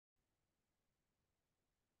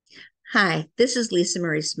Hi, this is Lisa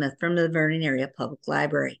Marie Smith from the Vernon Area Public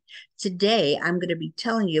Library. Today, I'm going to be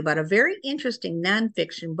telling you about a very interesting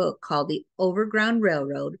nonfiction book called The Overground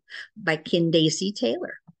Railroad by Candacy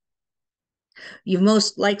Taylor. You've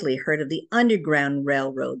most likely heard of the Underground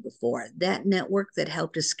Railroad before, that network that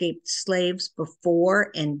helped escaped slaves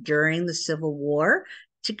before and during the Civil War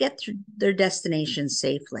to get to their destination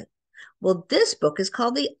safely. Well, this book is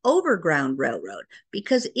called The Overground Railroad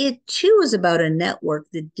because it too is about a network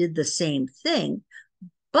that did the same thing,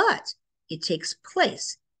 but it takes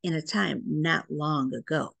place in a time not long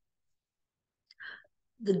ago.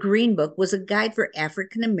 The Green Book was a guide for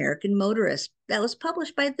African American motorists that was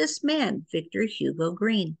published by this man, Victor Hugo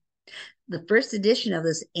Green. The first edition of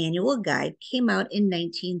this annual guide came out in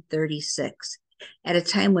 1936, at a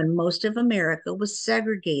time when most of America was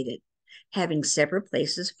segregated, having separate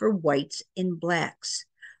places for whites and blacks,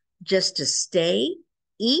 just to stay,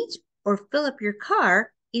 eat, or fill up your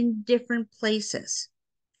car in different places.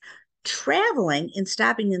 Traveling and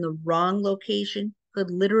stopping in the wrong location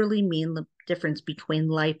could literally mean the difference between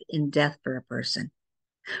life and death for a person.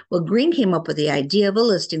 Well, Green came up with the idea of a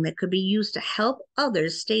listing that could be used to help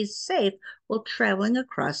others stay safe while traveling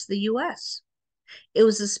across the U.S. It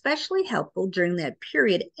was especially helpful during that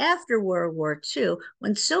period after World War II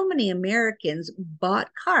when so many Americans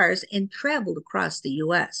bought cars and traveled across the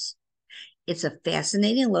U.S. It's a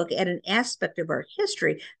fascinating look at an aspect of our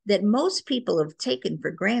history that most people have taken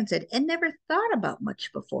for granted and never thought about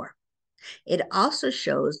much before. It also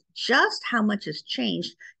shows just how much has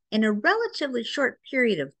changed in a relatively short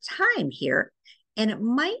period of time here, and it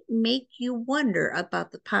might make you wonder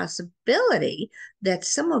about the possibility that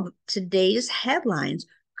some of today's headlines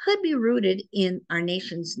could be rooted in our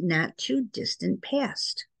nation's not too distant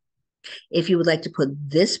past. If you would like to put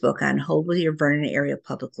this book on hold with your Vernon Area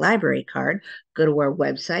Public Library card, go to our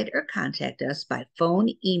website or contact us by phone,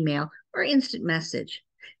 email, or instant message.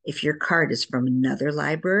 If your card is from another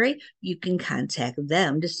library, you can contact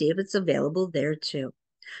them to see if it's available there too.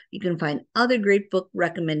 You can find other great book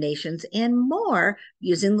recommendations and more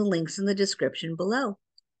using the links in the description below.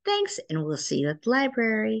 Thanks, and we'll see you at the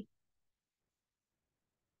library.